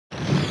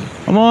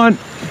I'm on.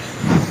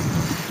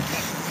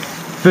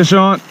 Fish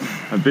on.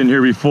 I've been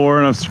here before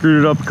and I've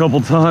screwed it up a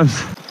couple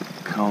times.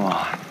 Come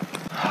on.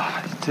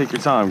 Take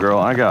your time, girl.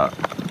 I got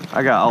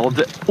all of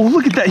it. Oh,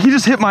 look at that. He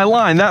just hit my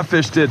line. That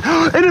fish did.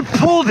 And it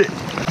pulled it.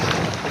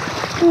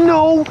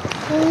 No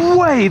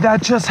way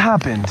that just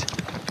happened.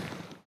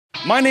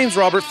 My name's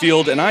Robert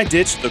Field, and I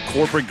ditched the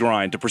corporate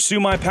grind to pursue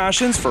my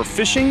passions for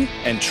fishing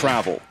and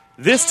travel.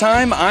 This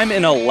time, I'm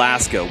in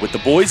Alaska with the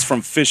boys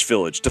from Fish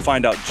Village to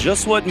find out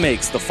just what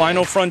makes the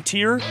final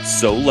frontier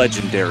so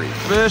legendary.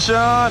 Fish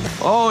on.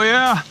 Oh,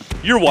 yeah.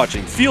 You're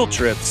watching Field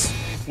Trips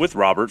with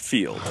Robert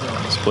Field.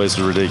 This place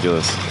is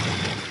ridiculous.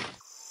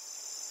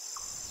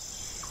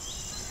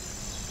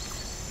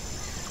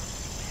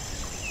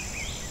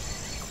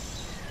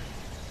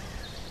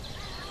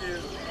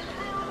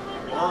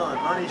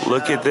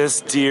 Look at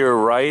this deer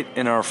right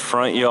in our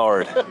front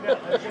yard.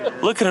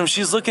 Look at him.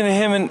 She's looking at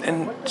him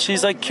and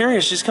she's like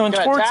curious. She's coming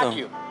towards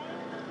him.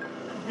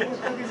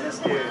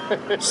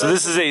 So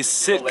this is a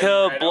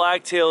Sitka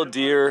black-tailed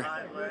deer.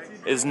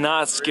 Is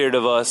not scared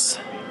of us.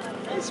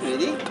 Hey,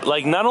 sweetie.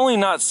 Like, not only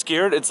not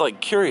scared, it's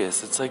like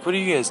curious. It's like, what are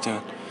you guys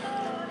doing?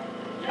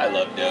 I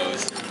love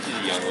Nose. She's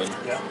a young one.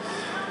 Yeah.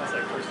 That's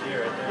like first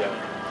year right there.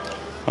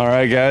 Yeah. All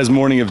right, guys,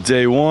 morning of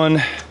day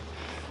one.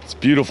 It's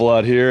beautiful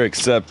out here,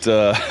 except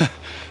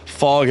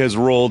fog has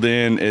rolled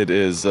in. It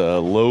is a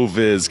low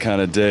vis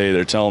kind of day.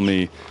 They're telling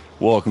me,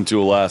 welcome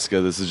to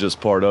Alaska. This is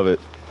just part of it.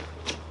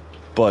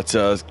 But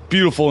it's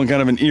beautiful in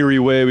kind of an eerie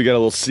way. We got a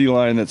little sea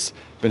lion that's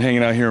been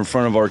hanging out here in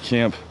front of our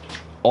camp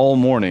all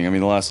morning. I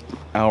mean, the last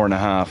hour and a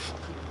half,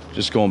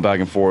 just going back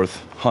and forth,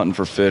 hunting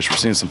for fish. We're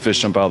seeing some fish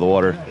jump out of the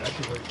water.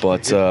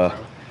 But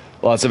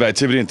lots of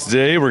activity. And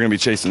today we're gonna be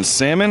chasing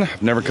salmon.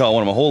 I've never caught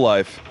one in my whole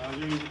life.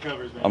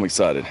 I'm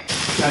excited.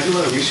 I do a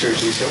lot of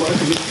research. You say, well,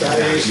 if you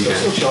Fridays,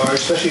 they'll charge,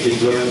 especially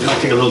if it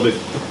might take a little bit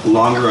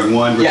longer on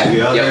one versus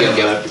the other.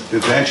 But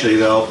eventually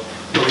they'll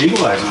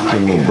equalize on Get a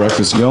little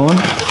breakfast going.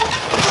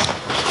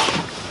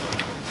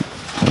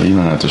 Well, you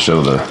don't have to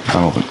show the,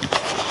 I'm open.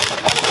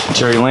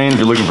 Cherry Lane, if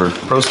you're looking for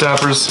pro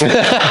staffers.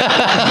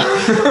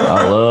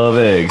 I love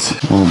eggs.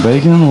 A little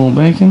bacon, a little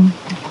bacon,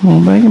 a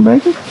little bacon,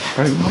 bacon.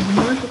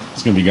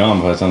 It's gonna be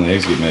gone by the time the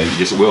eggs get made.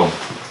 Yes, it will.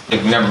 You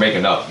can never make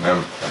enough,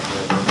 remember?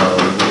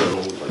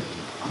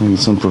 Maybe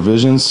some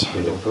provisions.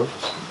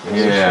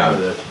 Yeah.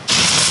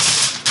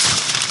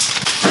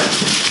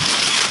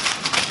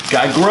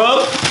 Got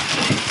grub?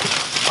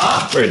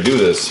 Ready to do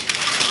this.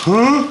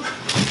 Huh?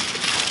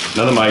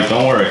 Another mic,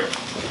 don't worry.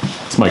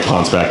 It's Mike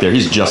Ponce back there.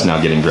 He's just now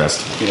getting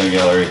dressed. Peanut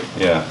gallery.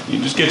 Yeah. You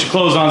just get your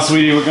clothes on,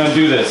 sweetie. We're gonna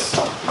do this.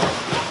 Don't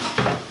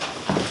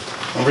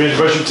forget to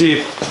brush your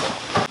teeth.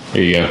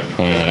 Here you go. I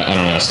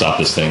don't know how to stop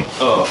this thing.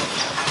 Oh.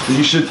 You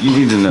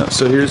need to know.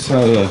 So here's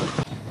how to.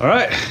 All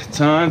right,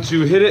 time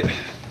to hit it.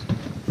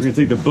 We're gonna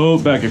take the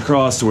boat back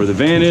across to where the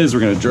van is.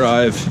 We're gonna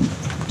drive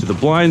to the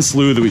blind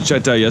slough that we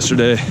checked out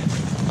yesterday.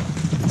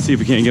 See if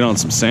we can't get on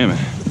some salmon.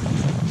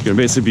 It's gonna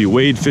basically be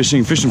wade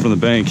fishing from the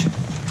bank.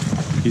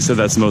 He said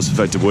that's the most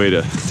effective way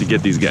to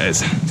get these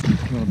guys.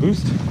 You want a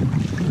boost?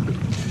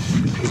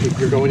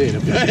 You're going in.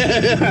 Give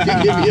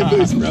me a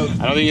boost, bro.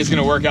 I don't think it's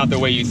going to work out the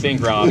way you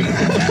think, Rob. We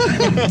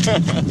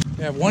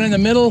have one in the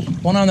middle,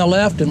 one on the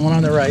left, and one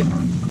on the right.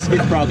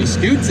 It probably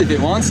scoots if it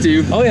wants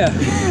to. Oh, yeah.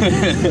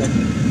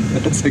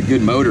 That's a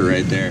good motor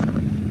right there.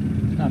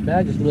 Not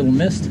bad, just a little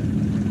mist.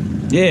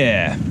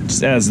 Yeah,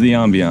 just adds to the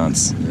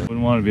ambiance.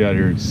 Wouldn't want to be out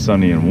here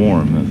sunny and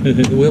warm.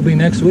 It will be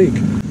next week.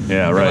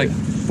 Yeah, right. Like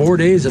 4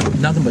 days of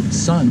nothing but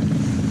sun.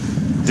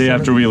 Day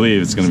after we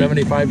leave, it's going to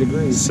be 75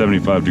 degrees.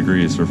 75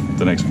 degrees for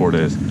the next 4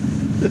 days.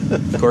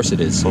 Of course it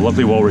is. So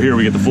luckily while we're here,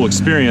 we get the full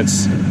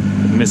experience.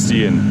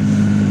 Misty and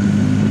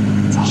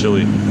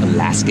chilly.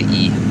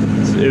 Alaska-y.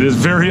 It is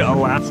very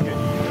Alaska.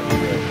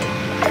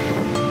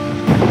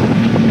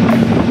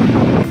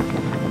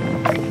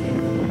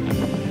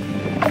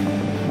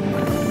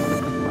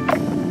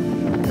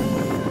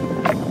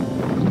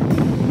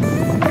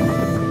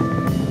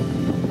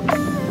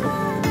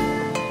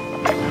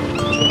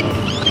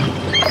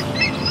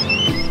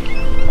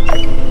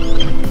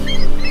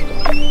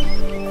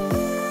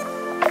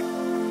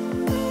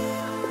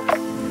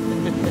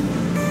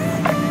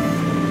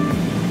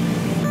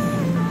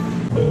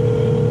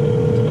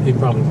 He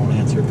probably won't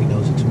answer if he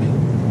knows it's me.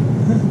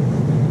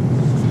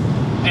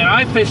 And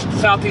I fished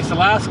Southeast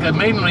Alaska,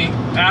 mainly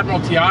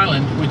Admiralty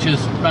Island, which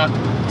is about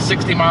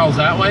 60 miles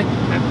that way,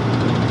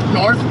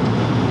 north.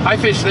 I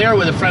fished there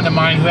with a friend of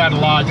mine who had a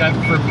lodge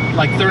for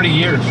like 30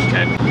 years.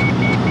 Okay.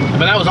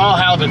 But that was all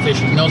halibut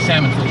fishing, no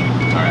salmon fishing.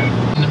 All right.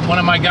 And one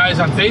of my guys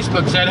on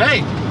Facebook said,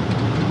 hey,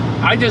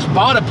 I just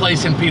bought a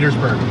place in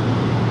Petersburg.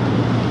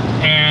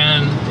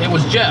 And it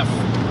was Jeff.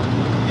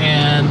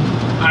 And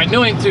I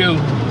knew him through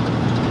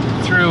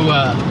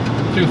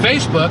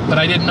Facebook, but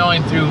I didn't know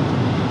him through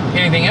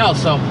anything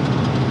else. So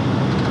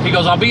he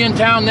goes, I'll be in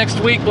town next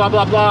week, blah,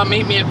 blah, blah.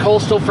 Meet me at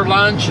Coastal for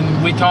lunch.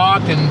 And we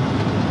talked, and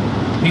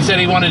he said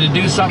he wanted to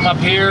do something up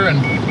here. And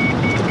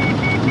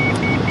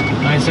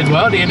I said,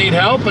 well, do you need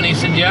help? And he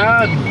said,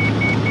 yeah. And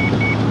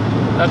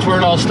that's where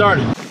it all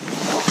started.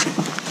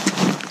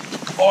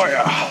 Oh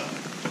yeah.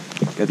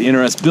 Got the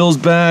NRS Bills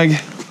bag.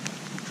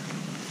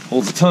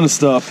 Holds a ton of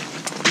stuff.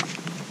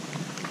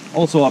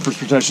 Also offers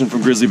protection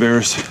from grizzly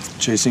bears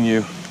chasing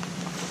you.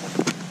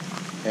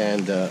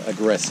 And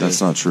aggressive.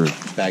 That's not true.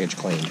 Baggage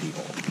claim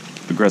people.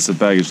 Aggressive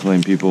baggage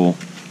claim people.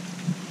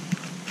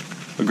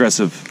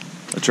 Aggressive,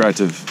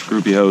 attractive,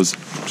 groupie hoes.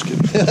 Just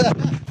kidding.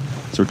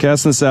 So we're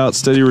casting this out,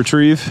 steady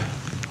retrieve.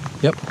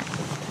 Yep.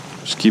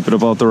 Just keep it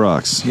up off the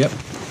rocks. Yep.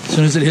 As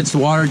soon as it hits the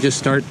water, just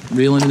start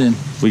reeling it in.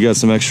 We got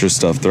some extra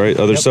stuff, right?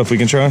 Other stuff we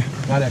can try?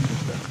 Got extra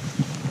stuff.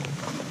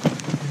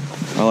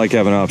 I like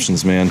having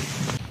options, man.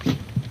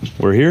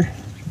 We're here,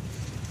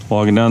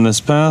 walking down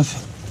this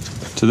path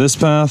to this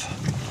path.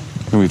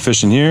 We're gonna be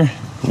fishing here,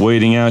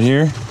 wading out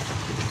here.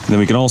 And then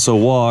we can also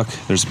walk.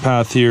 There's a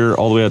path here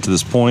all the way out to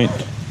this point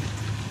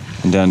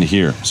and down to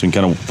here. So we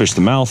can kind of fish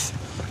the mouth,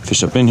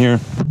 fish up in here,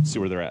 see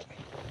where they're at.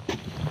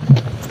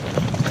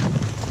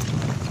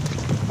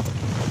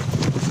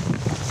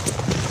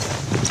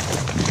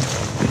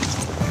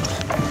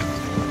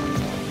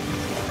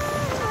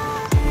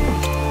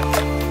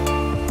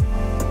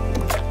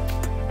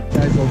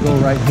 Guys, we'll go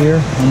right here.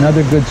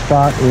 Another good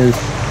spot is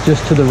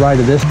just to the right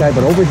of this guy,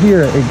 but over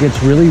here it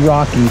gets really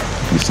rocky.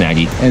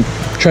 Snaggy. And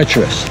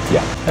treacherous.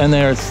 Yeah. And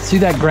there, see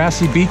that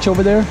grassy beach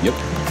over there? Yep.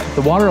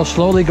 The water will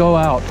slowly go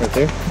out. Right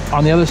there?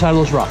 On the other side of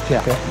those rocks,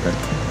 yeah. Okay.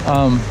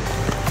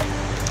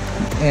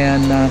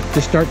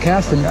 Just start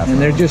casting,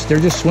 and they're just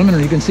swimming, or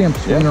you can see them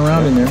swimming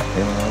around in there.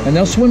 And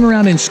they'll swim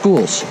around in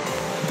schools.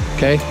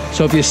 Okay?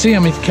 So if you see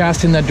them, if you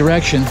cast in that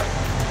direction,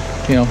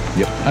 you know,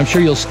 I'm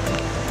sure you'll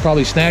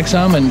probably snag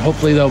some, and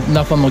hopefully enough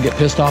of them will get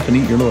pissed off and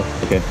eat your lure.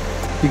 Okay.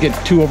 You get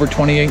 2 over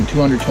 28 and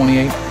 2 under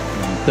 28.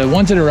 The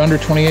ones that are under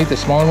 28, the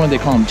smaller one, they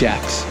call them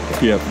jacks.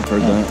 Yep,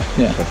 heard that.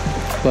 Yeah,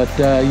 but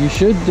you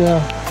should do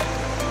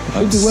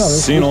well.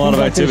 Seen a lot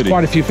of activity. There's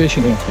quite a few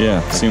fishing here.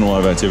 Yeah, seen a lot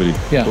of activity.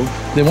 Yeah. Cool.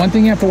 The one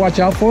thing you have to watch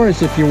out for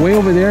is if you're way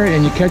over there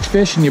and you catch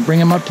fish and you bring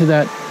them up to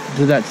that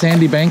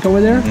sandy bank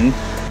over there,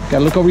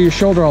 gotta look over your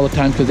shoulder all the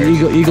time because the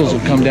eagles will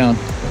come down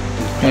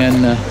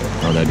and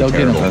they'll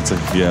get them. That's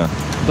yeah.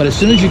 But as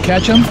soon as you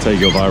catch them, That's how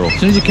you go viral. as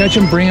soon as you catch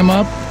them, bring them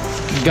up,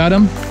 gut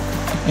them,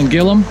 and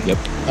gill them. Yep.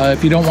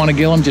 If you don't want to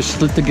gill them, just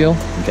slit the gill.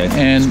 Okay.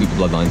 And scoop the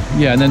bloodline.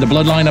 Yeah, and then the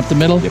bloodline up the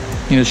middle. Yep.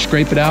 You know,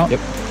 scrape it out. Yep.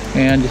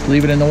 And just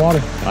leave it in the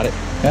water. Got it.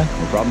 Yeah.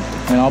 No problem.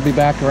 And I'll be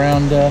back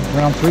around 3.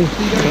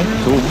 Okay.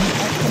 Cool.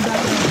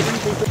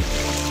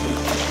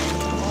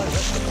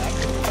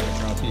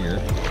 Here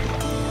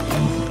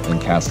and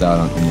cast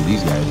out into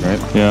these guys,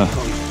 right? Yeah.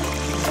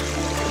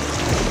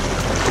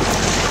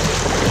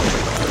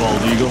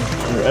 Bald eagle.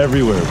 They're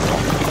everywhere, bro.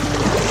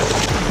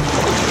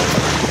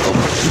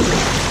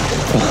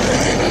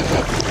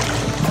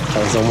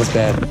 That was almost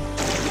bad.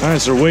 All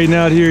right, so we're waiting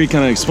out here. You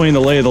kind of explained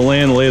the lay of the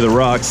land, the lay of the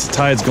rocks. The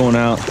tide's going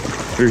out.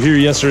 We were here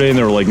yesterday and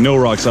there were like no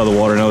rocks out of the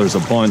water. Now there's a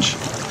bunch.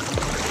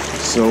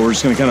 So we're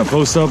just gonna kind of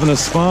post up in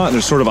this spot. And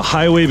there's sort of a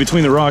highway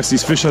between the rocks.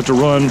 These fish have to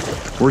run.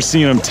 We're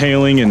seeing them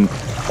tailing and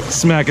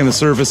smacking the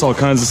surface, all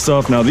kinds of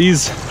stuff. Now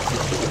these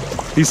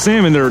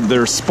salmon,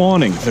 they're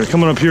spawning. They're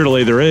coming up here to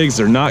lay their eggs.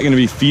 They're not gonna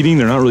be feeding.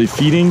 They're not really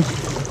feeding.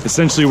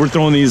 Essentially, we're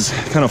throwing these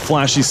kind of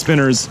flashy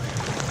spinners,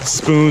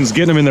 spoons,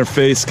 getting them in their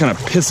face, kind of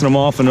pissing them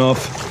off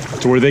enough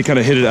to where they kind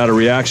of hit it out of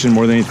reaction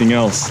more than anything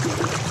else.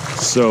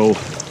 So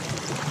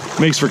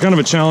makes for kind of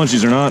a challenge.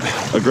 These are not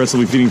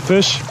aggressively feeding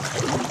fish,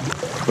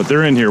 but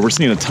they're in here. We're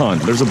seeing a ton.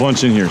 There's a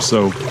bunch in here.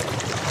 So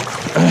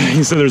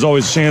he said there's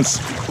always a chance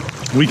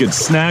we could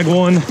snag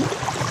one.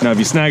 Now, if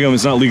you snag them,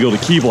 it's not legal to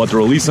keep. We'll have to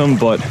release them,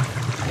 but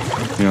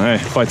you know, hey,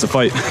 fight's a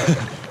fight.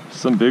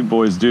 Some big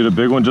boys, dude. A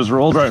big one just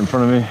rolled right in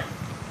front of me.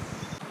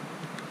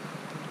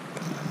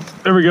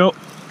 There we go.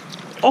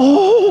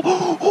 Oh!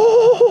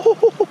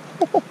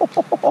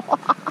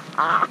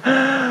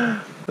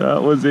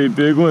 That was a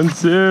big one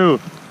too.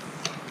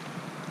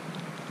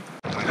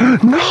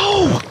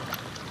 No!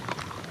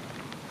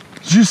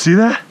 Did you see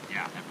that?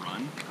 Yeah, that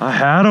run. I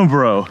had him,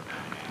 bro.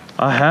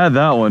 I had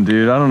that one,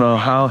 dude. I don't know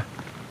how.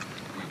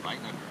 You're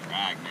biting up your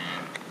drag, man.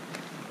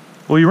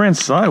 Well, you ran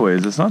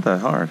sideways. It's not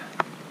that hard.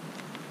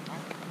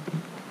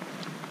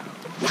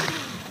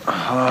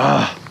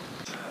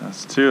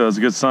 That's 2. That was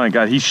a good sign.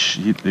 God,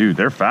 dude,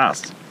 they're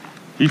fast.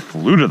 He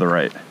flew to the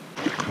right.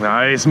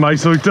 Nice.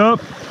 Mike's hooked up.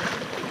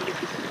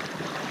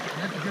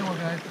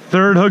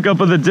 Third hookup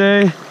of the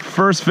day.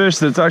 First fish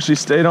that's actually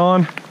stayed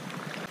on.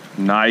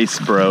 Nice,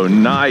 bro.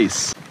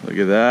 Nice. Look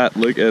at that.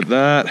 Look at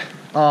that.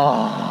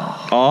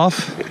 Oh.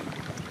 Off.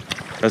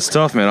 That's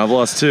tough, man. I've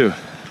lost 2.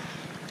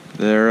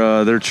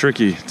 They're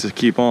tricky to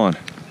keep on.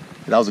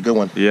 That was a good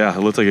one. Yeah,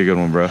 it looked like a good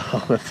one, bro.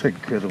 Oh, that's a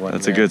good one.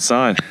 That's a good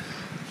sign.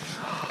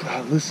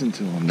 God, listen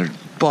to them. They're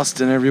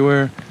busting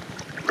everywhere.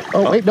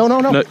 Oh, wait,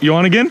 no. You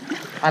on again?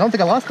 I don't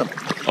think I lost them.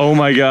 Oh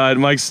my God,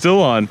 Mike's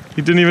still on.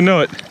 He didn't even know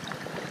it.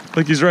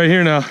 Look, he's right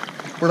here now.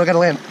 Where do I gotta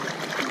land?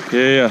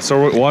 Yeah.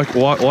 So watch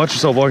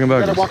yourself walking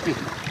backwards. Walk me.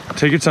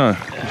 Take your time.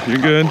 You're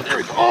good.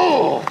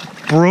 Oh!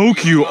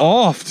 Broke you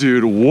off,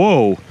 dude.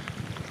 Whoa.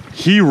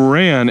 He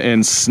ran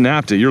and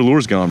snapped it. Your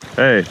lure's gone.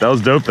 Hey, that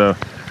was dope though.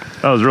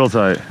 That was real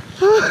tight.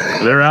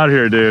 They're out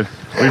here, dude.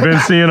 We've been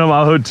seeing them.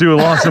 I hooked two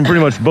and lost them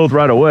pretty much both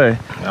right away.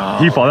 Oh,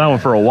 He fought that one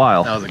for a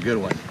while. that was a good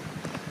one.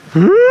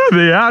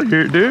 They out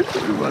here, dude.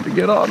 We're about to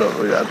get on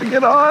them. We have to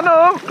get on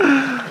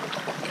them.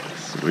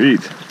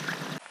 Sweet.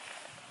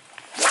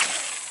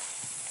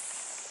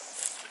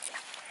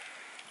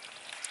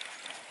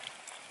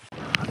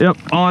 Yep,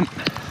 on.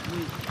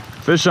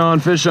 Fish on,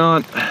 fish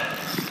on.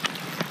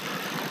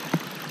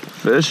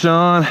 Fish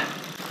on.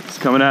 He's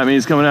coming at me,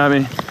 he's coming at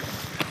me.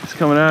 He's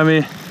coming at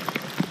me.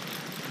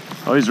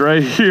 Oh, he's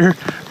right here.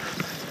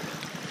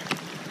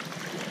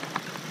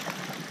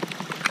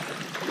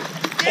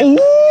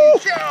 Oh!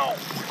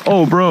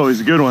 Oh, bro,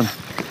 he's a good one.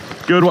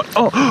 Good one.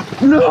 Oh,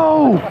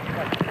 no!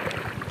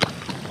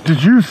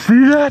 Did you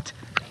see that?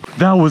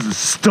 That was a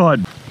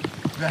stud.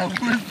 That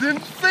was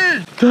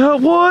insane. That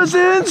was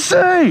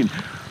insane.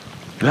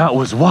 That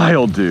was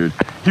wild, dude.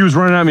 He was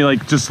running at me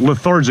like just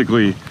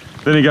lethargically.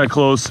 Then he got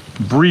close,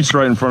 breached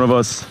right in front of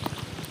us.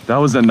 That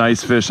was a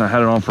nice fish. I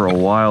had it on for a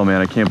while,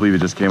 man. I can't believe it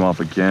just came off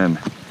again.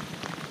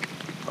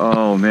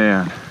 Oh,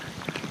 man.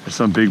 There's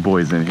some big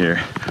boys in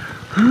here.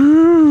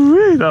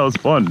 That was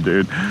fun,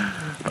 dude.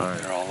 All right,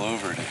 they're all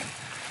over, dude.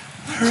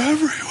 They're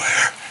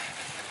everywhere.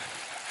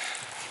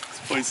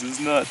 This place is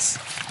nuts.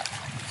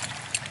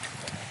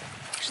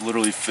 There's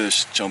literally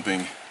fish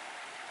jumping,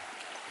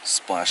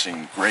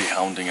 splashing,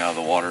 greyhounding out of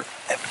the water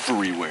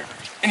everywhere.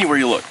 Anywhere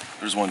you look,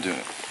 there's one doing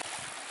it.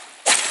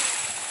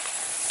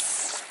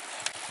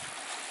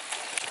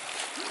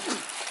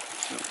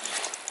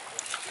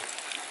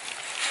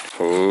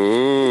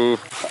 Oh, I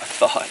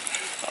thought.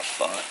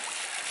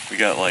 We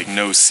got like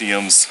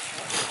no-see-ums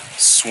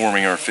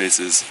swarming our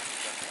faces.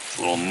 It's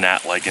a little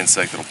gnat-like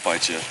insect that'll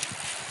bite you.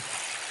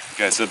 The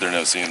guy said they're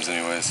no-see-ums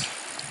anyways.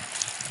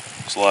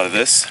 There's a lot of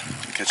this.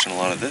 I'm catching a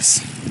lot of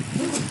this.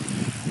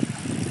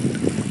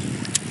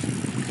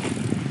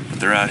 But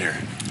they're out here,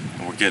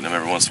 and we're getting them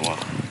every once in a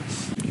while.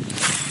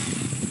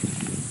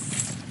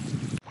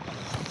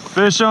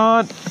 Fish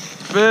on!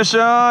 Fish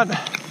on!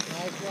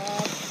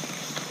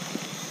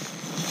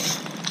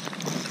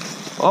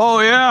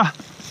 Oh yeah!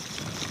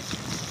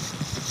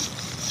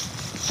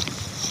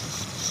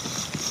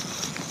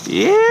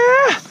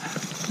 Yeah!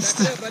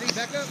 Back up, buddy,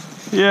 back up.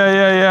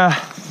 Yeah.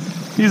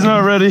 He's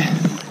not ready.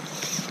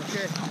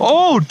 Okay.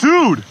 Oh,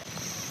 dude!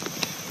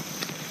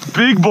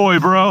 Big boy,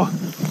 bro.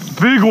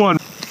 Big one.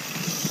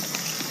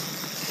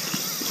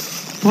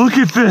 Look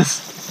at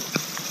this.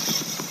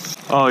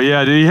 Oh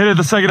yeah, dude, he hit it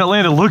the second it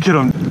landed. Look at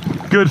him.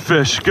 Good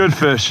fish, good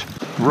fish.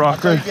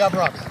 Rock right. Yeah,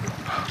 rocks.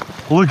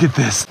 Look at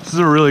this. This is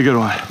a really good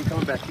one. Keep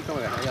coming back, keep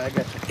coming back. I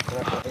got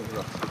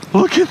you.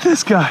 Look at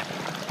this guy.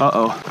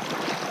 Uh-oh.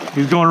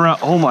 He's going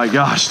around. Oh my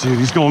gosh, dude.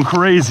 He's going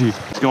crazy.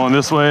 He's going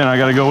this way and I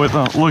gotta go with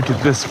him. Look at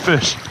this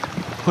fish.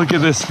 Look at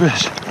this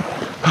fish.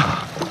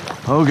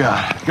 Oh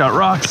God. Got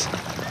rocks.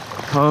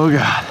 Oh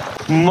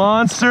God.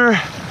 Monster.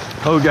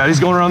 Oh God,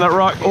 he's going around that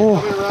rock. Oh.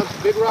 Coming around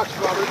big rocks,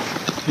 Robert.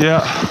 Yeah.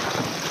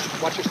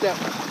 Watch your step.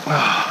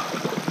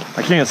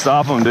 I can't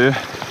stop him, dude.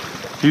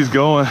 He's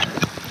going.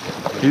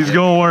 He's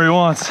going where he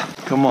wants.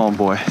 Come on,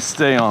 boy.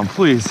 Stay on,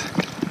 please.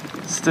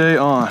 Stay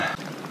on.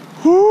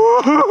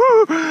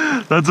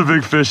 That's a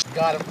big fish.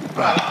 Got him.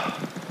 Got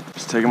him.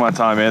 Just taking my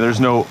time, man. There's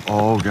no,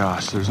 oh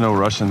gosh, there's no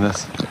rush in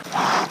this. It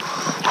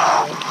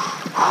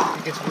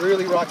gets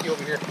really rocky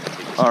over here.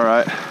 All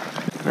right.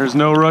 There's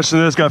no rush in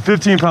this. Got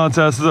 15-pound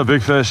test. This is a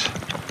big fish.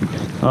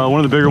 One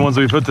of the bigger ones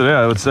that we put today,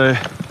 I would say.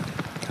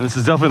 And this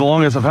is definitely the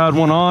longest I've had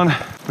one on.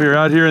 We are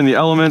out here in the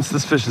elements.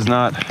 This fish is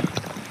not.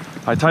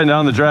 I tightened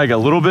down the drag a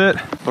little bit,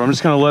 but I'm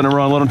just kind of letting him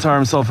run, let him tire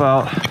himself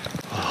out.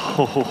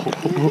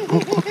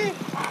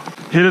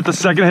 Hit it the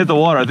second I hit the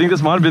water. I think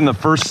this might have been the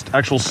first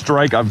actual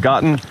strike I've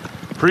gotten.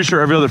 Pretty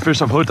sure every other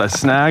fish I've hooked I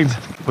snagged,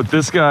 but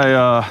this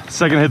guy,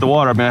 second I hit the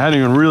water, I mean, I hadn't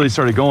even really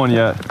started going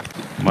yet.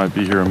 Might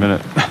be here a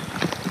minute.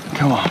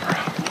 Come on, bro.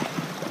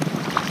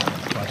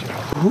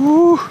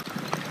 Woo.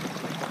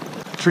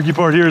 Tricky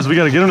part here is we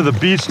got to get him to the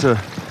beach to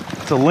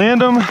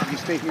land him.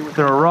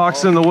 There are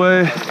rocks in the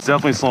way. He's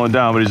definitely slowing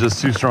down, but he's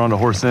just too strong to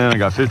horse in. I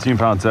got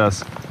 15-pound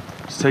test.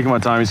 Just taking my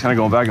time. He's kind of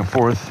going back and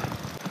forth.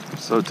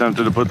 So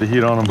tempted to put the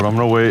heat on him, but I'm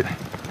gonna wait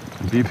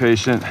and be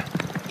patient.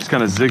 Just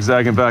kind of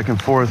zigzagging back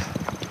and forth.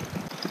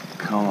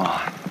 Come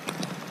on.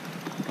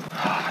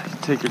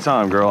 Take your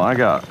time, girl. I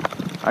got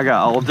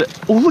all day.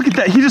 Oh, look at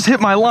that. He just hit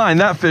my line.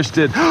 That fish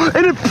did.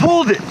 And it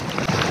pulled it.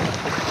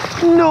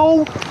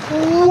 No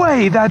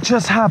way that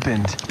just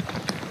happened.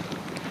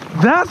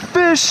 That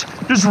fish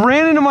just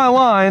ran into my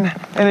line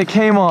and it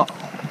came up.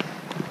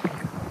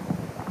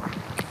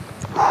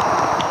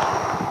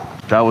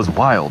 That was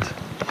wild.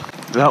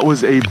 That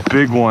was a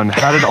big one.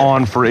 Had it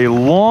on for a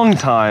long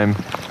time.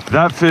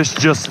 That fish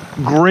just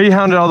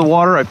greyhounded out of the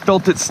water. I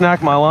felt it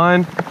snack my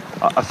line.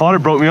 I thought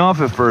it broke me off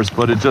at first,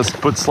 but it just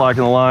put slack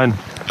in the line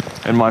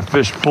and my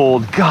fish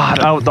pulled.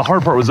 God, the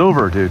hard part was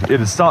over, dude. It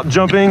had stopped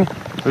jumping.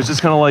 It was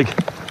just kind of like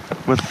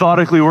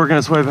methodically working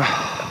its way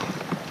back.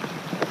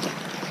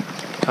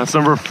 That's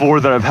number 4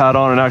 that I've had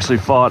on and actually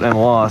fought and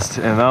lost.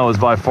 And that was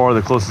by far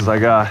the closest I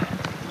got.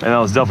 And that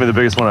was definitely the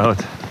biggest one I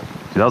hooked.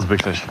 Dude, that was a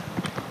big fish.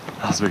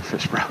 that's a big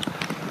fish, bro.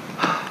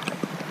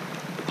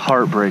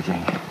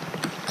 Heartbreaking.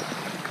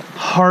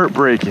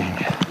 Heartbreaking.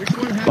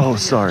 Oh,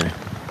 sorry.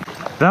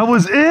 That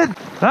was it?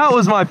 That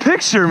was my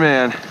picture,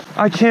 man.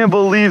 I can't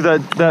believe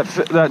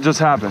that just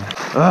happened.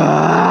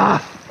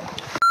 Ah.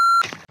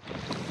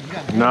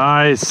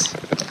 Nice.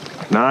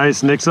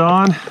 Nice. Nick's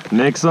on.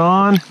 Nick's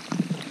on.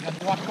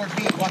 Walk towards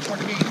me. Walk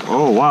towards me.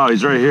 Oh, wow.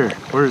 He's right here.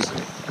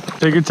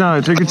 Take your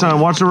time. Take your time.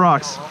 Watch the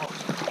rocks.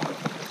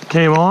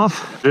 Came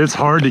off. It's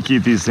hard to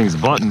keep these things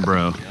buttoned,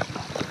 bro.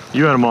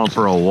 You had them on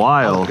for a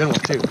while. Good one,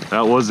 too.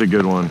 That was a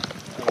good one.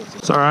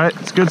 It's all right.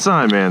 It's a good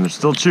sign, man. They're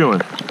still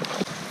chewing.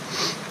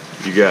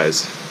 You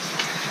guys,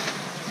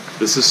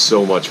 this is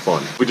so much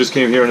fun. We just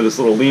came here into this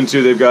little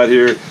lean-to they've got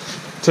here.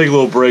 Take a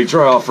little break,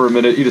 dry off for a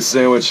minute, eat a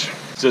sandwich,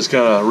 just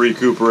kind of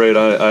recuperate.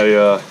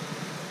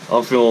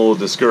 I'm feeling a little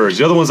discouraged.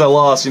 The other ones I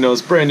lost, you know,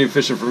 it's brand new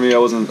fishing for me. I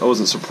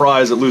wasn't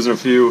surprised at losing a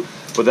few,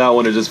 but that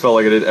one, it just felt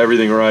like I did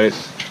everything right.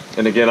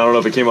 And again, I don't know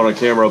if it came out on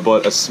camera,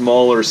 but a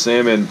smaller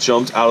salmon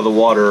jumped out of the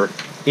water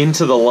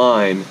into the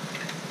line,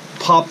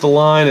 popped the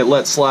line, it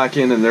let slack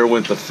in, and there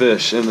went the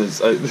fish. And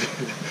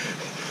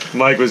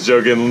Mike was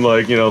joking,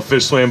 like, you know,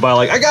 fish swam by,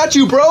 like, I got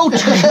you, bro!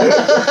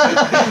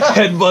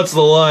 Headbutts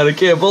the line. I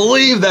can't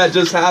believe that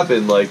just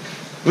happened. Like,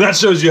 that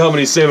shows you how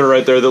many salmon are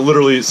right there that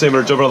literally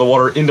salmon are jumping out of the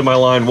water into my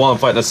line while I'm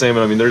fighting a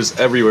salmon. I mean, there's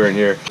everywhere in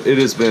here. It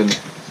has been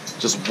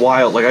just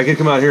wild. Like, I could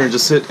come out here and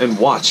just sit and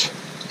watch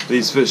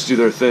these fish do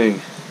their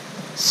thing.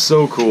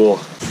 So cool.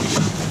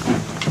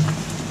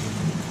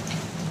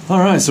 All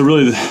right, so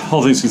really,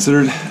 all things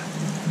considered,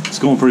 it's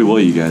going pretty well,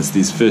 you guys.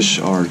 These fish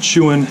are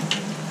chewing.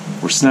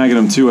 We're snagging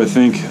them too, I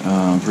think.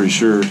 I'm pretty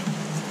sure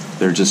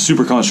they're just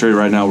super concentrated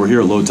right now. We're here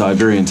at low tide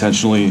very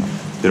intentionally.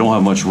 They don't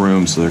have much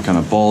room, so they're kind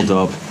of balled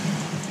up.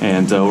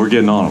 And we're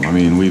getting on them. I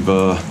mean, we've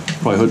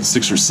probably hooked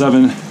 6 or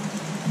 7.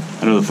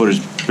 I know the footage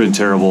has been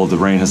terrible. The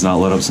rain has not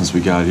let up since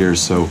we got here,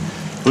 so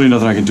really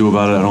nothing I can do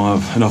about it. I don't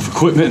have enough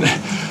equipment.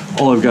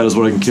 All I've got is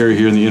what I can carry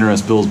here in the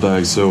Interest Bills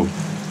bag. So,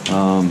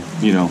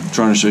 you know,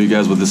 trying to show you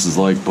guys what this is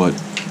like, but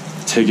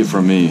take it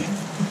from me.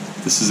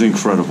 This is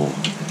incredible.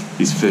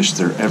 These fish,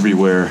 they're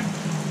everywhere.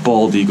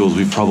 Bald eagles,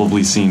 we've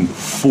probably seen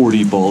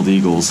 40 bald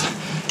eagles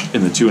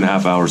in the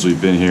 2.5 hours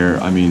we've been here.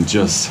 I mean,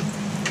 just,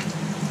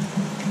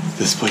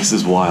 this place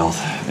is wild.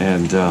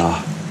 And,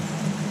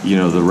 you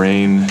know, the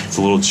rain, it's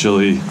a little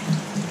chilly.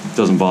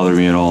 Doesn't bother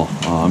me at all.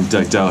 I'm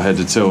decked out head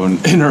to toe in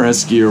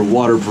Interest gear,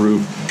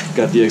 waterproof.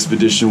 Got the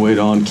expedition weight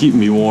on, keeping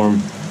me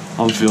warm.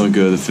 I'm feeling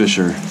good. The fish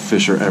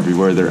are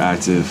everywhere. They're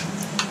active.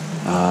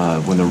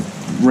 When the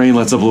rain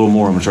lets up a little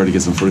more, I'm gonna try to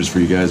get some footage for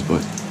you guys,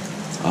 but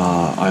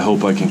I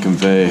hope I can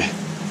convey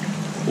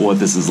what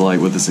this is like,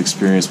 what this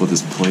experience, what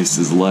this place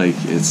is like.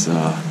 It's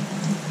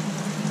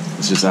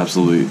just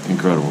absolutely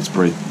incredible. It's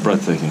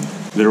breathtaking.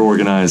 They're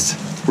organized.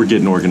 We're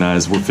getting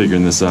organized. We're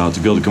figuring this out.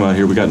 To be able to come out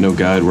here, we got no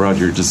guide. We're out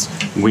here just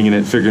winging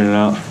it, figuring it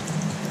out.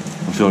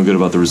 I'm feeling good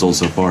about the results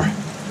so far.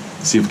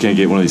 See if we can't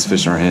get one of these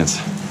fish in our hands.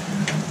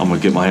 I'm gonna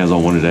get my hands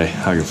on one today.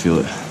 I can feel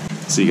it.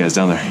 See you guys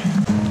down there.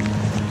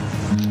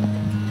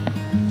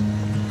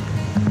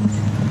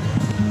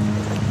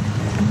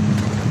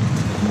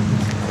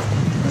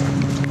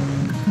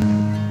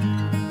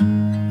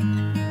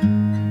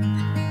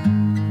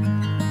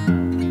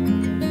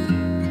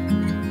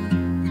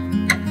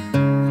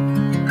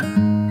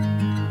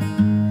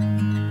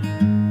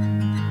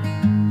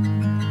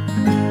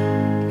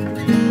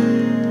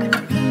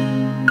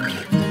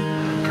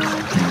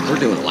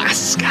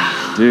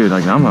 Dude,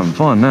 like, I'm having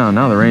fun now.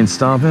 Now the rain's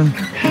stopping.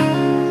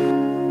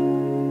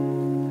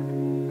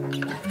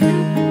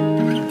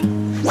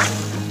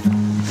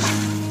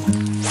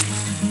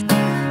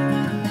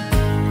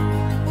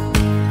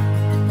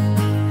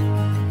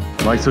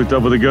 Mike's hooked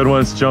up with a good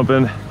one. It's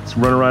jumping. It's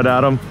running right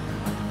at him.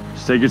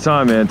 Just take your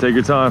time, man. Take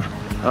your time.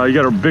 You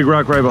got a big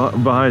rock right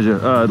behind you,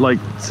 like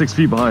 6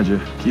 feet behind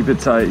you. Keep it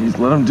tight.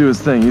 Let him do his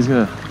thing. He's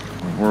gonna.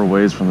 We're a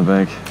ways from the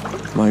bank.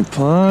 Mike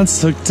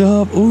Ponce hooked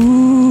up.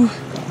 Ooh.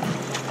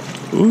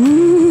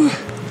 Ooh,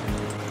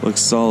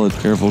 looks solid.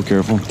 Careful,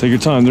 careful. Take your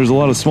time. There's a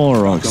lot of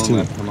smaller rocks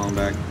too. Come on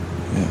back.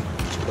 Yeah.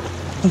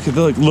 Look at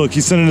that. Look,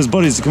 he's sending his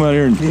buddies to come out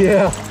here and.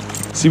 Yeah.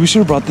 See, we should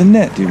have brought the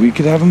net, dude. We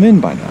could have him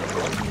in by now.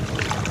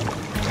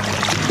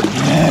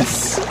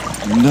 Yes.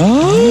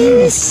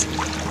 Nice.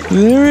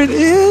 There it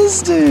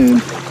is,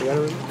 dude.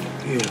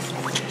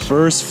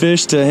 First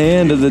fish to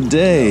hand of the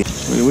day.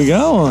 We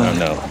got one.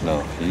 No.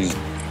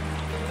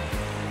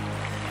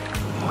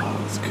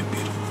 Oh, it's a good,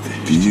 beautiful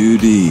fish.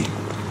 Beauty.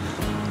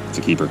 It's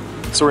a keeper.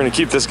 So we're gonna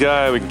keep this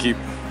guy. We can keep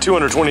 2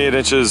 under 28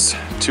 inches,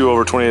 2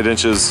 over 28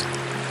 inches.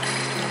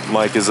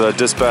 Mike is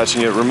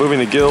dispatching it, removing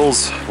the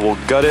gills. We'll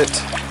gut it,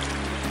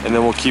 and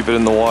then we'll keep it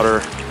in the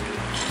water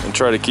and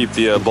try to keep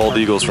the bald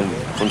eagles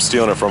from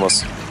stealing it from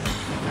us.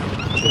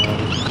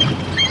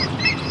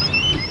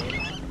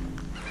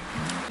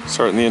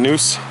 Starting the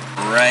noose.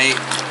 Right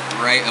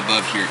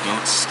above here.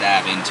 Don't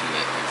stab into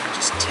it.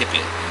 Just tip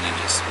it and then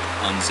just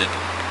unzip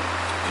it.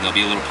 And there'll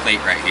be a little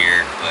plate right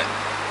here, but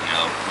you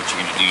know what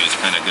you're gonna do is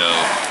kind of go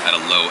at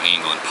a low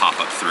angle and pop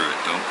up through it.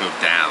 Don't go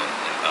down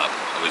and up.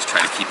 Always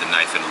try to keep the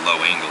knife at a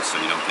low angle so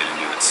you don't get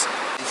into it.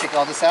 You take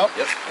all this out?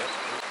 Yep.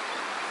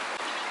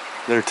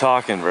 They're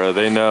talking, bro.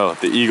 They know.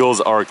 The eagles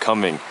are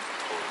coming.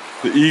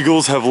 The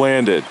eagles have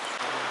landed.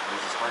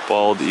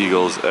 Bald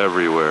eagles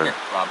everywhere. Here,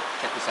 Rob,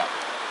 check this out.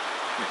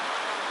 Here.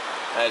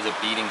 That is a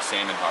beating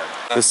salmon heart.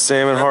 The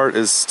salmon heart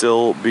is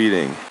still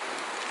beating.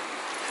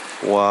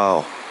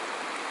 Wow.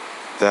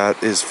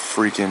 That is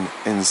freaking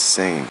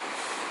insane.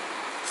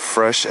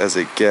 Fresh as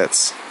it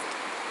gets.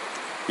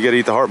 You gotta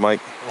eat the heart,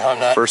 Mike. No, I'm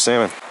not. First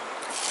salmon.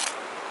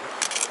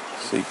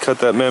 So you cut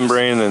that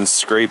membrane and then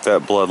scrape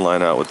that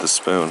bloodline out with the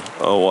spoon.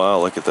 Oh wow,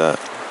 look at that.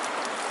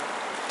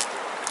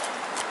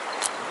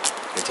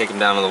 You take them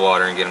down in the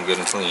water and get them good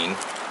and clean.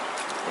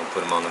 And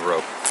put them on the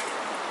rope.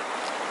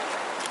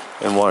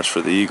 And watch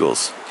for the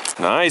eagles.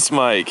 Nice,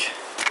 Mike.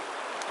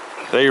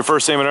 Is that your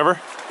first salmon ever?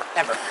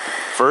 Ever.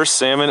 First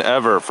salmon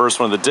ever. First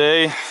one of the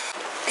day.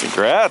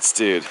 Congrats,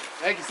 dude.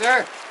 Thank you,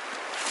 sir.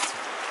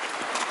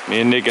 Me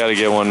and Nick gotta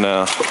get one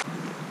now.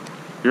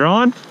 You're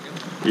on?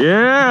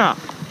 Yeah.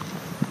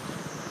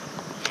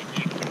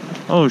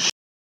 Oh, sh.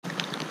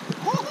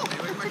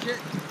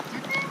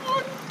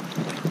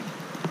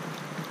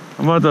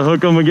 I'm about to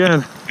hook him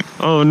again.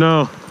 Oh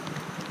no.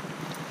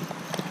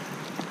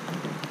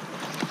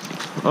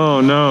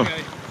 Oh no.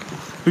 Okay.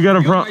 We got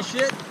a My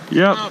shit?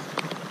 Yep.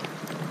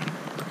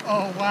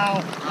 Oh,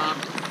 wow.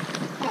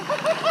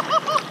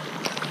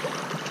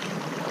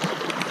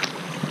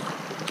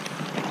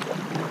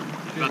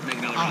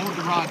 I'll hold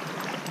the rod.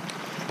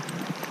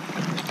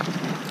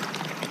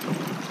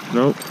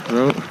 Nope,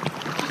 nope.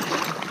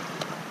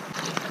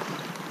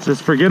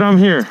 Just forget I'm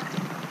here.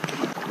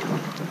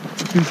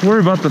 Just worry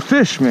about the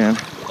fish, man.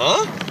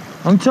 Huh?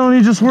 I'm telling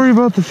you, just worry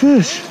about the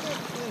fish.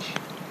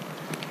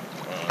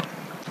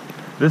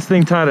 This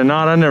thing tied a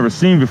knot I've never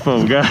seen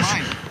before, guys.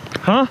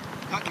 Huh?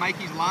 Cut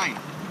Mikey's line.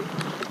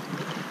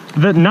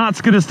 That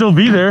knot's gonna still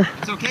be there.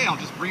 It's okay, I'll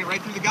just bring it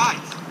right through the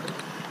guides.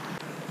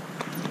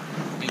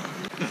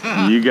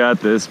 You got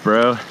this,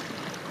 bro.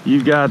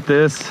 You got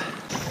this.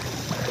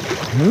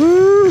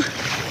 Woo!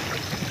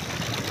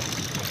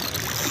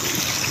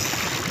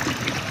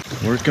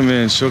 Work them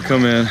in, she'll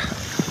come in.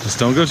 Just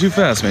don't go too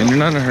fast, man. You're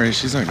not in a hurry.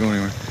 She's not going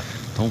anywhere.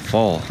 Don't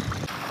fall.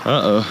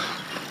 Uh-oh.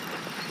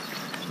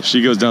 If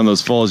she goes down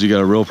those falls, you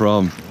got a real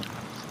problem.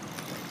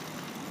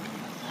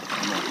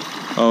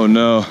 Oh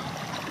no.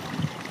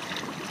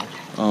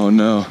 Oh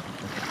no.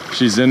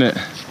 She's in it.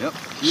 Yep.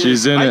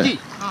 She's in Mikey,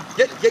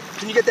 it.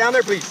 can you get down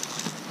there, please?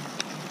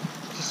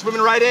 She's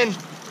swimming right in.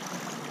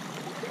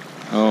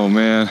 Oh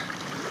man.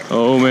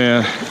 Oh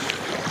man.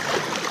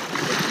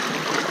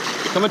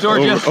 Coming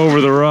towards you. Over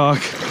the rock.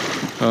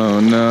 Oh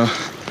no.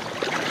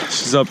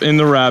 She's up in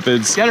the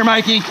rapids. Get her,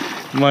 Mikey.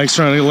 Mike's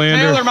trying to land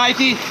Nail her, her.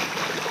 Mikey.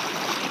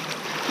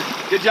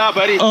 Good job,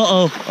 buddy.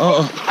 Uh-oh,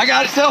 uh-oh. I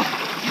got it still.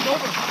 He's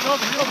over.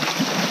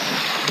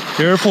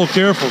 Careful,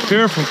 careful,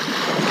 careful.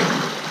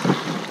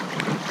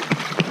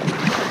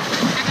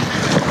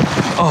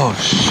 Oh,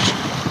 shh.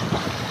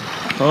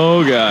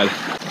 Oh, God.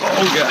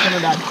 Oh,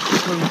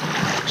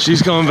 God.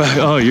 She's coming back.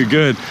 Oh, you're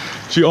good.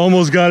 She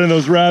almost got in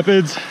those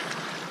rapids.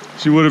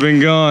 She would have been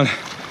gone.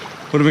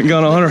 Would have been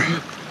gone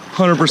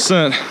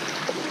 100%.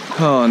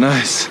 Oh,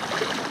 nice.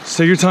 Just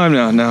take your time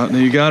now. Now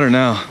you got her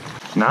now.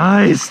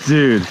 Nice,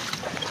 dude.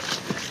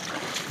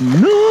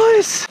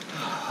 Nice.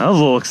 That was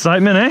a little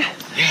excitement, eh?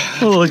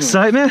 Yeah. A little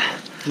excitement.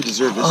 You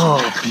deserve this.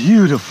 Oh,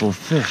 beautiful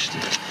fish,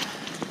 dude.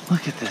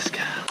 Look at this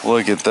guy.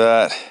 Look at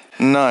that.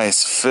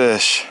 Nice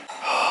fish.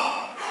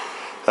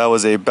 That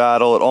was a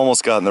battle. It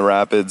almost got in the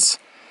rapids.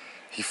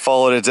 He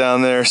followed it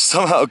down there,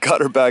 somehow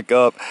got her back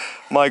up.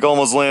 Mike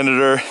almost landed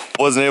her.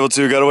 Wasn't able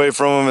to, got away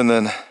from him, and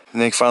then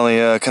Nick finally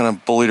kind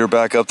of bullied her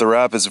back up the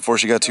rapids before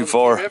she got too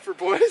far.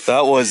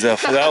 That was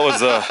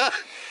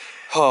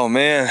oh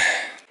man.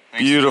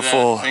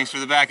 Beautiful. Thanks for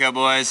the backup,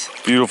 boys.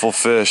 Beautiful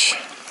fish.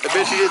 I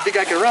bet you didn't think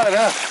I could run,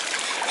 huh?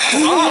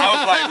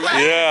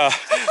 Yeah.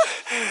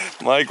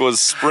 Mike was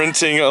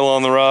sprinting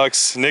along the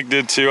rocks. Nick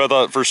did too. I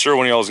thought for sure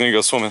one of y'all was gonna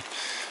go swimming.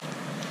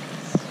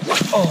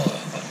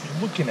 Oh,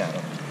 I'm looking at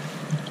him.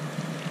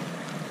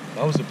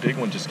 That was a big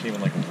one, just came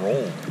and like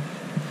rolled.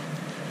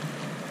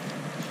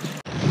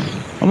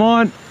 I'm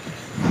on.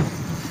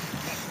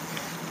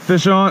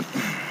 Fish on.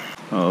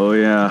 Oh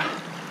yeah.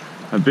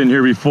 I've been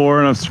here before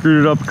and I've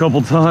screwed it up a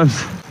couple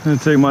times. I'm gonna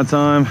take my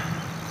time.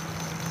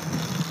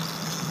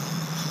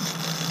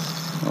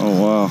 Oh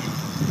wow.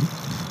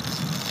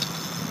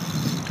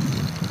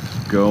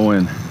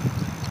 Going.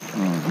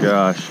 Oh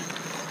gosh.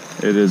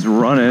 It is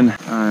running.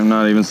 I'm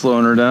not even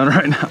slowing her down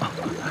right now.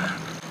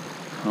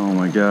 Oh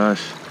my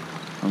gosh.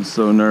 I'm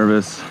so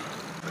nervous.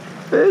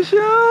 Fish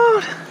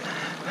out!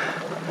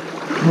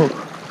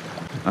 Oh.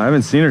 I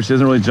haven't seen her. She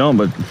hasn't really jumped,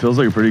 but it feels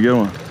like a pretty good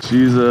one.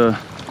 She's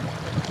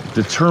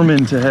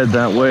determined to head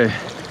that way.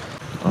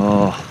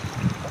 Oh,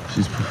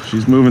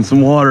 she's moving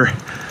some water.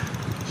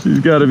 She's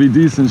got to be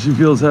decent. She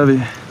feels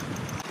heavy.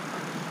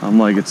 I'm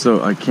like,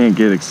 I can't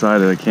get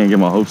excited. I can't get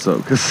my hopes up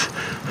because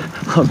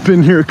I've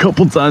been here a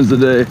couple times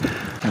today.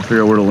 I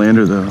figure out where to land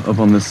her though, up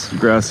on this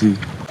grassy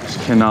Just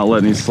cannot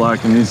let any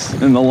slack in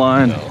the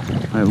line.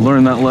 I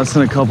learned that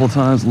lesson a couple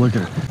times. Look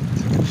at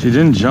her. She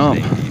didn't jump.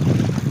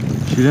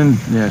 She didn't,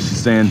 yeah, she's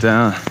staying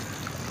down.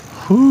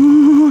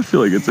 Whew, I feel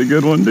like it's a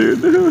good one,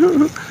 dude.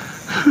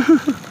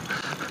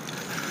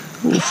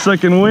 Little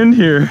second wind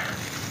here.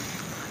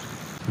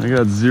 I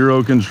got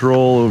zero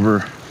control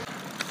over.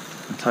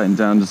 Tighten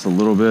down just a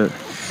little bit.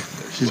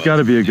 She's got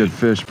to be a good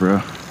fish,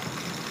 bro.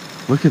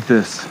 Look at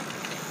this.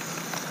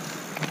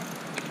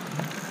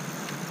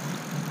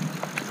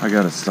 I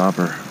gotta stop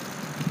her.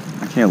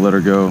 I can't let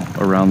her go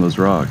around those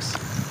rocks.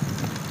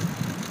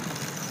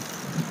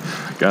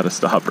 I gotta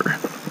stop her.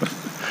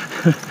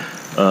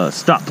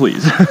 Stop,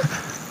 please.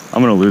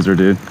 I'm gonna lose her,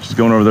 dude. She's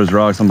going over those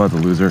rocks. I'm about to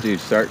lose her. Dude,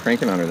 start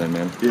cranking on her then,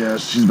 man. Yeah,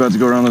 she's about to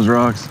go around those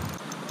rocks.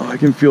 Oh, I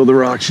can feel the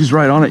rock. She's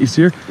right on it. You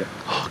see her? Yeah.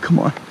 Oh, come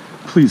on.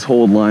 Please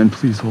hold line.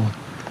 Please hold.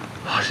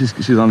 Oh,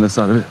 she's on this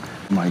side of it.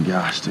 Oh my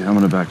gosh, dude. I'm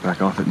gonna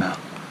back off it now.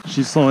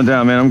 She's slowing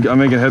down, man. I'm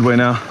making headway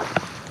now.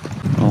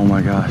 Oh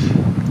my gosh.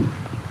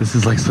 This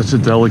is like such a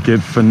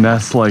delicate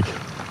finesse. Like,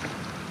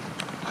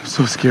 I'm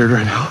so scared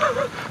right now.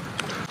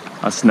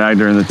 I snagged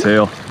her in the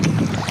tail.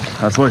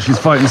 That's why she's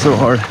fighting so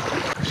hard.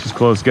 She's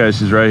close, guys.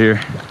 She's right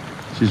here.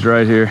 She's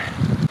right here.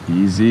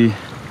 Easy,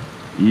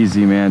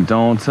 easy, man.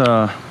 Don't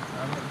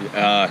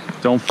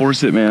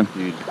force it, man.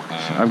 Dude,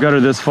 I've got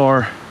her this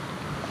far.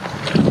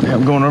 Yeah,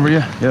 I'm going over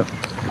you. Yep.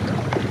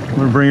 I'm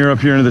gonna bring her up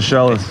here into the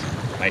shallows.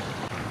 Right.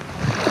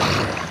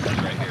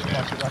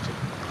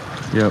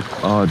 Yep.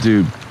 Oh,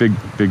 dude,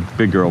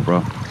 big girl,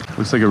 bro.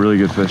 Looks like a really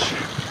good fish.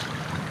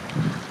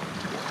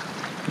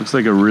 Looks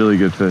like a really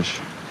good fish.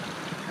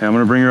 Hey, I'm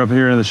gonna bring her up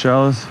here in the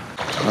shallows.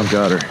 I've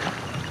got her.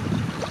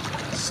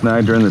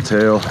 Snagged her in the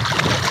tail.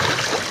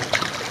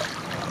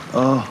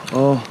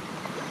 Oh.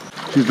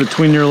 She's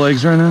between your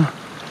legs right now.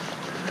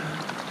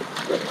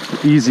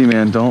 Easy,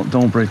 man.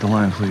 Don't break the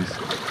line, please.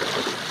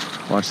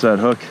 Watch that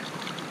hook.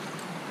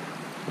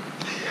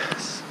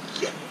 Yes.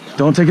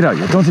 Don't take it out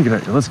yet. Don't take it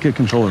out yet. Let's get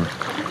control of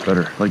her.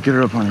 Better. Like, get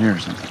her up on here or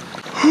something.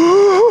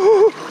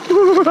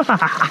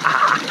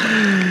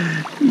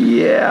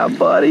 Yeah,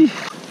 buddy.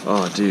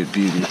 Oh, dude,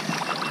 beauty.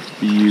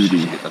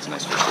 Beauty. That's a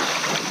nice fish.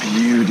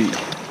 Beauty.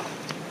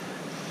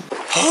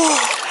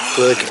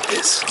 Look at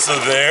this. So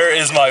there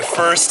is my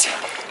first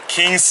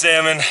king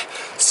salmon,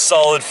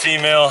 solid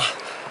female.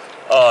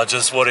 Oh,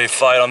 just what a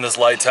fight on this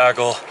light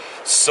tackle.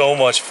 So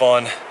much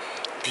fun.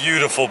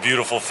 Beautiful,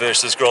 beautiful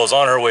fish. This girl is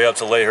on her way up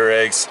to lay her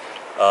eggs.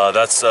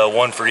 That's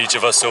one for each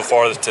of us so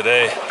far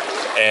today,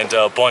 and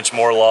a bunch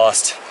more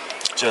lost.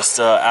 Just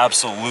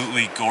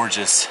absolutely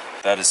gorgeous.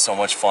 That is so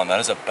much fun. That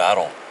is a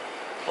battle.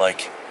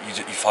 Like,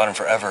 you fought him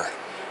forever,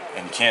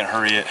 and you can't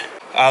hurry it.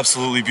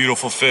 Absolutely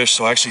beautiful fish.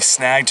 So I actually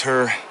snagged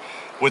her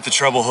with the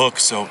treble hook,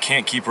 so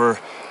can't keep her.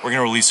 We're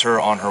gonna release her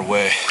on her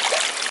way.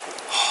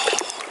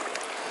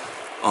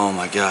 Oh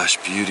my gosh,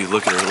 beauty.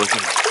 Look at her, look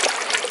at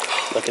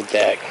her. Look at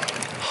that.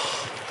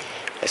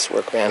 Nice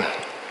work, man.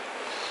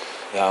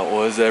 That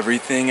was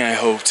everything I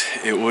hoped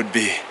it would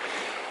be.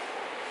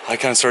 I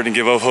kind of started to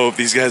give up hope.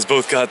 These guys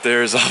both got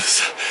theirs.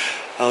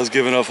 I was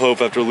giving up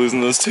hope after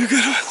losing those two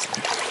good ones.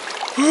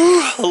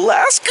 Ooh,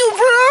 Alaska,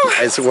 bro!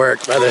 Nice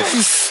work, brother.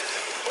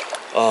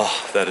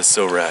 Oh, that is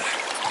so rad.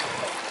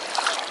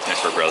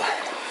 Nice work, brother.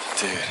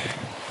 Dude.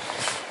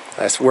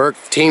 Nice work,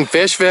 Team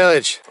Fish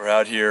Village. We're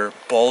out here,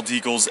 bald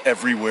eagles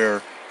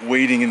everywhere,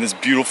 wading in this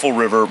beautiful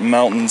river,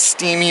 mountains,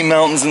 steamy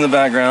mountains in the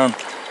background,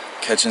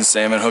 catching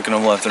salmon, hooking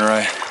them left and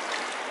right.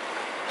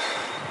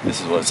 This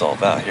is what it's all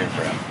about here,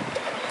 bro.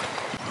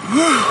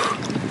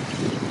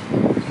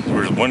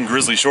 We're one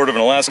grizzly short of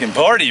an Alaskan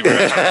party, bro.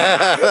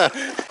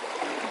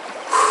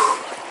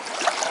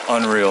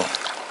 Unreal.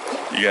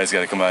 You guys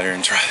gotta come out here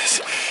and try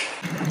this.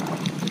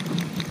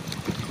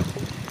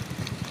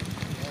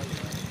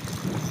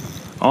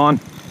 On.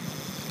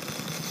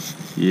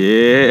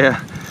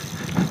 Yeah.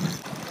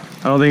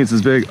 I don't think it's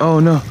as big. Oh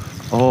no.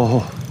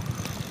 Oh.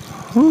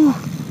 Ooh.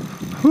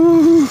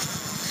 Ooh.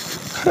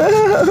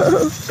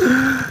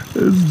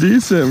 It's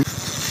decent.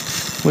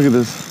 Look at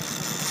this.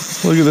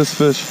 Look at this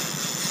fish.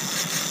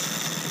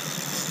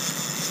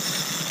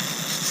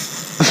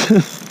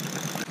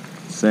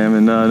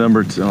 Salmon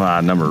number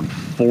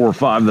 4 or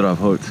 5 that I've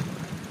hooked.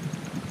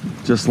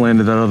 Just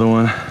landed that other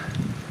one.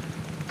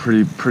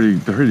 Pretty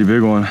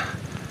big one.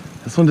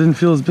 This one didn't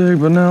feel as big,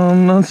 but now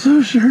I'm not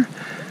so sure.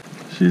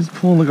 She's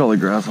pulling, look at all the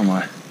grass on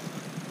my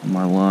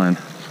line.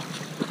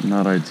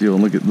 Not ideal.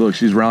 And look,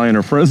 she's rallying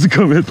her friends to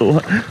come hit the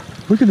line.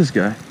 Look at this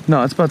guy.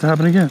 No, it's about to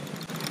happen again.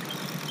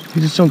 He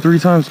just jumped 3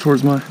 times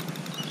towards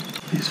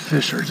these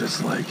fish are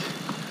just like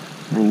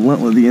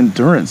relentless. The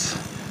endurance.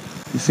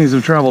 These things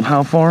have traveled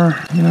how far,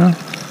 you know?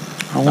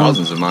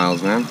 Thousands of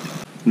miles, man.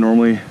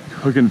 Normally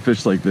hooking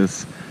fish like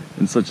this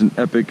in such an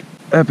epic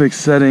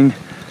setting,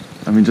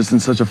 I mean, just in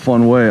such a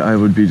fun way, I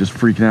would be just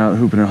freaking out,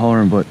 hooping and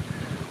hollering, but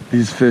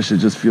these fish, it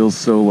just feels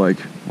so like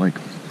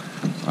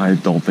I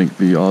don't think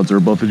the odds are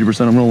above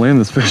 50% I'm gonna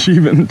land this fish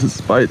even,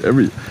 despite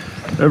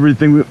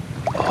everything.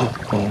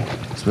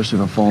 Especially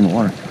if I fall in the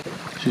water.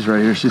 She's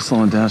right here, she's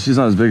slowing down. She's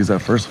not as big as that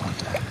first one.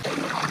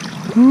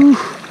 Whew.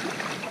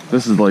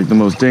 This is like the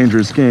most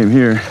dangerous game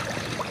here.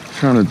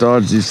 Trying to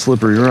dodge these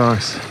slippery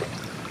rocks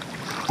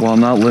while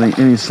not letting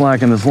any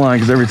slack in this line,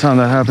 because every time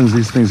that happens,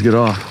 these things get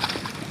off.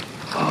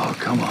 Oh,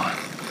 come on.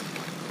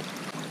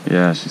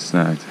 Yeah, she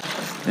snagged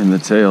in the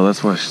tail.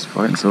 That's why she's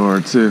fighting so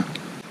hard too.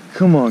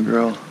 Come on,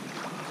 girl.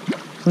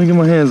 Let me get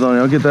my hands on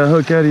you. I'll get that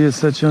hook out of you and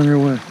set you on your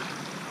way.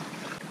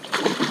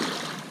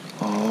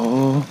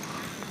 Oh.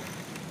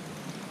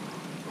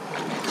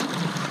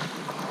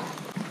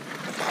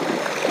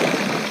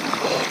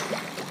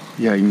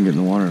 Yeah, you can get in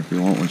the water if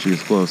you want when she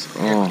gets close.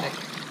 Oh.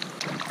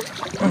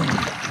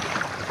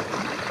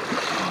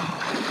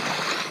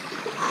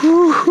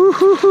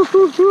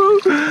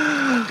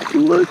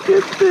 Look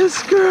at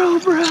this girl,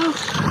 bro.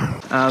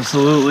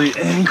 Absolutely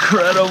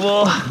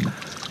incredible.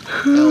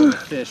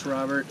 Fish,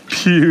 Robert.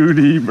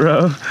 Beauty,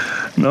 bro.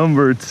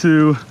 Number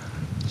 2.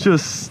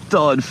 Just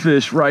stud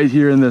fish right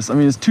here in this. I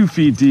mean, it's 2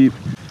 feet deep.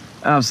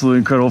 Absolutely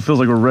incredible. Feels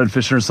like we're red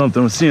fishing or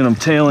something. We're seeing them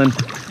tailing,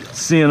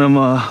 seeing them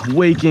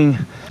waking.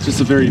 It's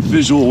just a very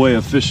visual way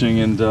of fishing,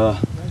 and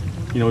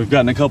you know, we've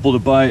gotten a couple to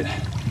bite,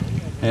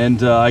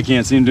 and I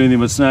can't seem to do anything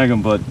but snag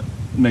them, but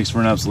it makes for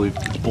an absolute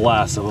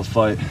blast of a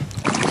fight.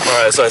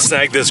 All right, so I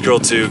snagged this girl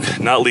too.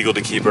 Not legal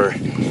to keep her,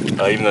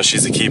 even though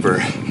she's a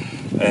keeper.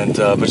 And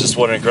but just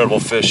what an incredible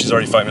fish. She's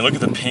already fighting me. Look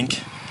at the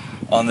pink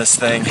on this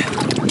thing.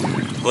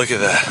 Look at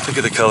that. Look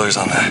at the colors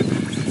on that.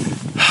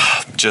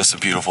 Just a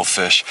beautiful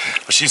fish.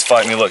 But she's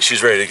fighting me. Look,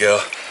 she's ready to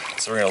go.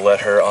 So we're gonna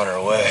let her on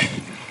her way.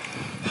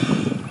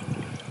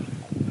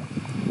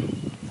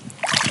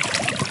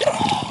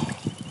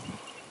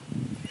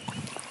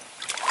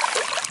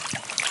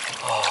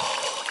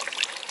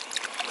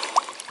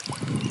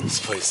 This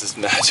place is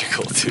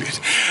magical, dude.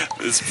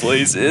 This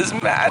place is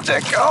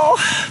magical.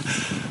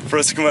 For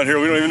us to come out here,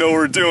 we don't even know what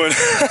we're doing.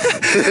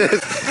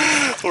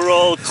 We're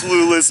all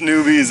clueless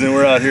newbies, and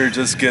we're out here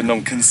just getting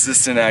them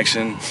consistent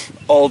action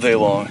all day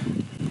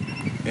long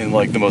in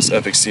like the most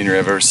epic scenery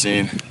I've ever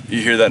seen.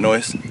 You hear that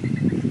noise?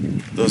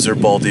 Those are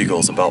bald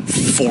eagles, about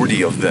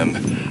 40 of them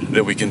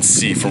that we can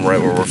see from right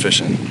where we're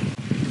fishing.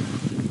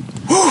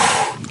 Whew.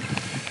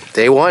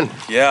 Day 1.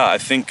 Yeah, I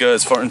think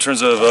as far in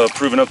terms of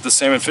proving up the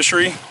salmon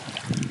fishery,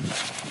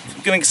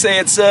 I'm gonna say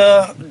it's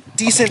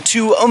decent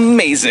to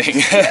amazing.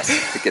 Yes,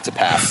 it gets a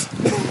pass.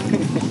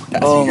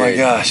 Oh my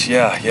gosh,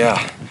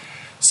 yeah.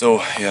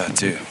 So yeah,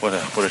 dude, what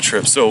a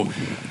trip. So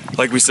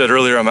like we said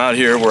earlier,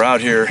 we're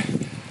out here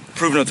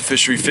proving up the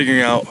fishery,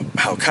 figuring out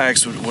how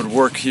kayaks would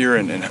work here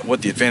and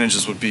what the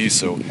advantages would be.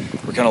 So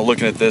we're kind of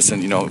looking at this,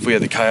 and you know, if we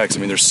had the kayaks, I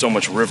mean, there's so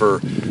much river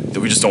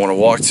that we just don't want to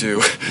walk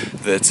to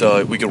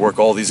that we could work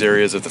all these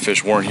areas if the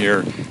fish weren't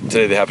here.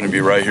 Today they happen to be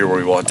right here where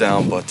we walked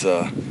down, but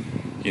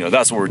you know,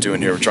 that's what we're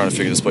doing here. We're trying to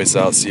figure this place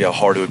out, see how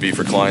hard it would be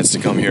for clients to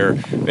come here,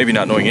 maybe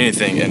not knowing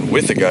anything, and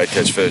with the guide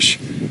catch fish.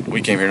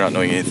 We came here not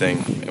knowing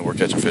anything, and we're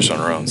catching fish on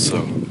our own.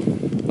 So,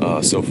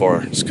 so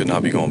far, this could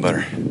not be going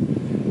better.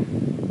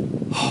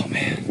 Oh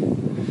man,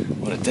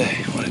 what a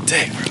day, bro.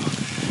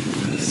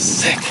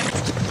 Sick.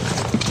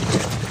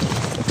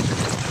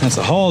 That's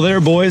a haul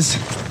there, boys.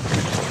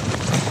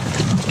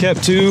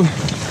 Kept 2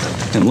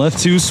 and left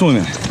 2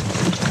 swimming.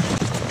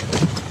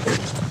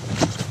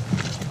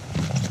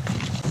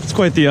 It's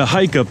quite the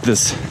hike up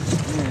this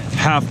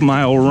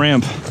half-mile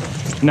ramp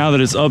now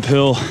that it's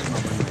uphill.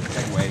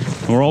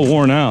 We're all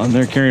worn out and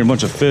they're carrying a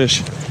bunch of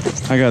fish.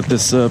 I got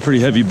this pretty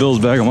heavy bills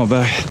bag on my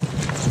back.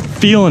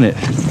 Feeling it.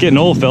 Getting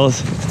old,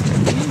 fellas.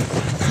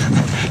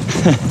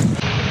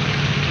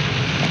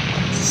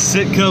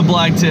 Sitka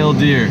black-tailed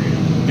deer.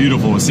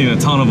 Beautiful. We're seeing a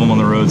ton of them on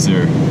the roads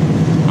here.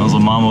 That was a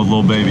mama with a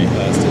little baby. Look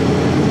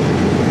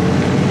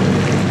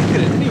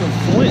at it, didn't even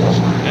flinch.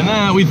 And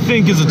that we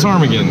think is a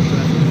ptarmigan.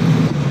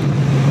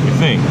 We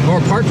think. Or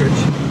a partridge.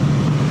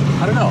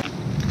 I don't know.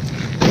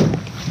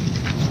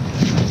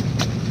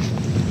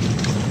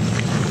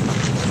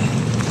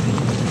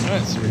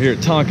 Alright, so we're here at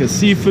Tonka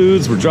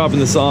Seafoods. We're dropping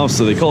this off.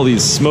 So they call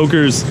these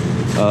smokers.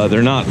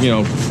 They're not, you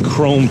know,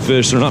 chrome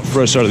fish. They're not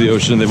fresh out of the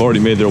ocean. They've already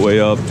made their way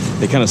up.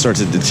 They kind of start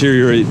to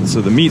deteriorate. So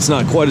the meat's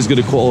not quite as good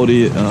a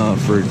quality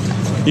for,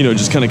 you know,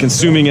 just kind of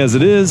consuming as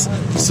it is.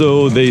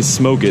 So they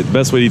smoke it. The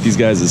best way to eat these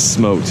guys is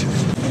smoked.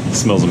 It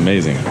smells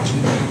amazing.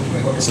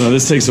 So now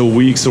this takes a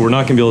week, so we're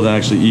not gonna be able to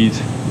actually eat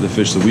the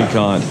fish that we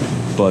caught.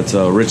 But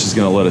Rich is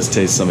gonna let us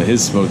taste some of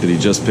his smoke that he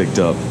just picked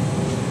up.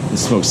 The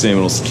smoked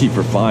salmon will keep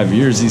for 5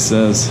 years, he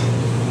says.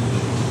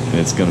 And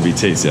it's gonna be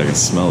tasty, I can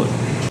smell it.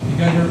 You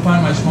guys ever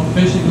find my smoked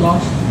fish that you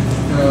lost?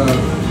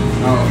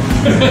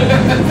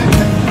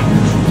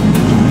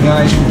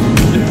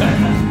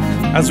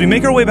 As we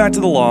make our way back to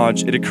the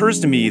lodge, it occurs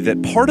to me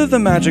that part of the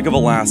magic of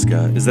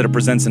Alaska is that it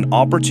presents an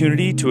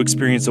opportunity to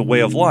experience a way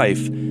of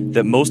life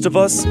that most of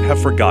us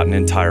have forgotten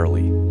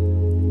entirely.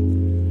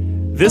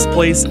 This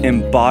place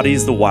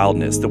embodies the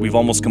wildness that we've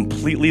almost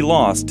completely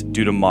lost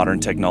due to modern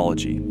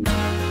technology.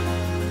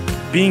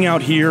 Being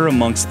out here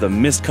amongst the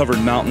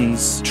mist-covered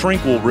mountains,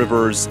 tranquil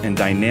rivers, and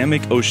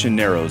dynamic ocean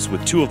narrows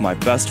with 2 of my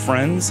best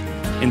friends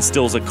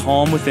instills a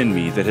calm within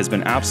me that has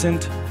been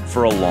absent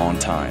for a long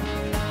time.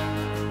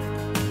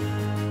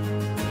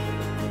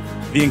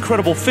 The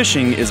incredible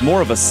fishing is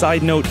more of a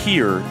side note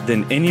here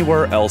than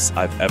anywhere else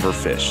I've ever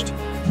fished.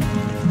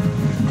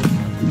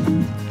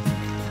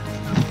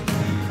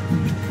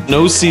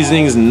 No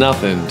seasonings,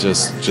 nothing,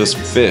 just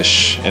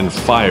fish and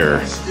fire.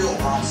 It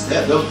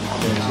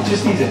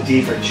just needs a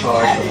deeper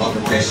charge for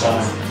longer period of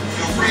time.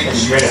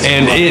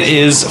 And it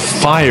is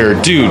fire,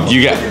 dude.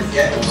 You got,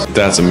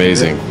 that's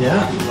amazing.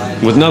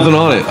 Yeah. With nothing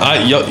on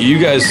it. You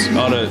guys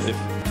ought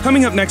to.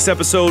 Coming up next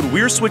episode,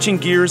 we're switching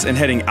gears and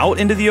heading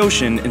out into the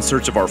ocean in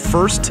search of our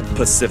first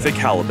Pacific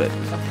halibut.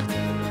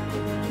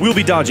 We'll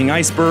be dodging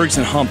icebergs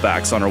and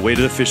humpbacks on our way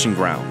to the fishing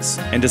grounds.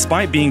 And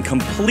despite being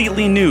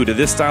completely new to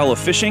this style of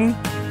fishing,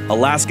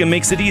 Alaska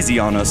makes it easy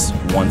on us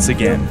once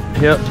again.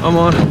 Yep, I'm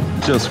on.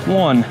 Just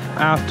one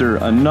after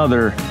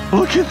another.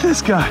 Look at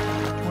this guy.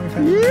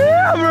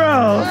 Yeah,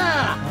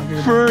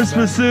 bro. First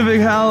Pacific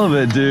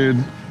halibut,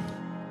 dude.